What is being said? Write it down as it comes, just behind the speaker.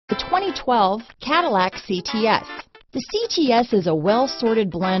2012 Cadillac CTS. The CTS is a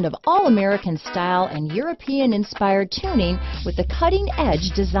well-sorted blend of all-American style and European-inspired tuning with a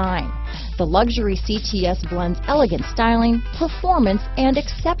cutting-edge design. The luxury CTS blends elegant styling, performance, and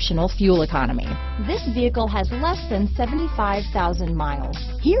exceptional fuel economy. This vehicle has less than 75,000 miles.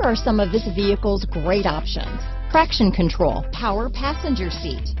 Here are some of this vehicle's great options: traction control, power passenger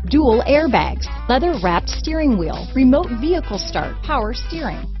seat, dual airbags, leather-wrapped steering wheel, remote vehicle start, power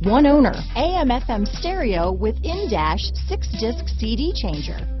steering, one owner, AM/FM stereo with in-dash 6-disc CD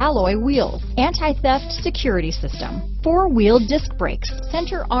changer, alloy wheels, anti-theft security system, 4-wheel disc brakes,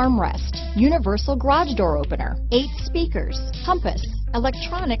 center armrest, universal garage door opener, 8 speakers, compass,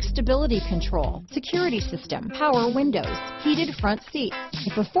 electronic stability control, security system, power windows, heated front seats.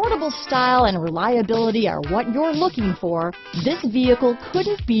 If affordable style and reliability are what you're looking for, this vehicle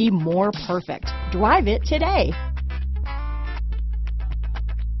couldn't be more perfect. Drive it today.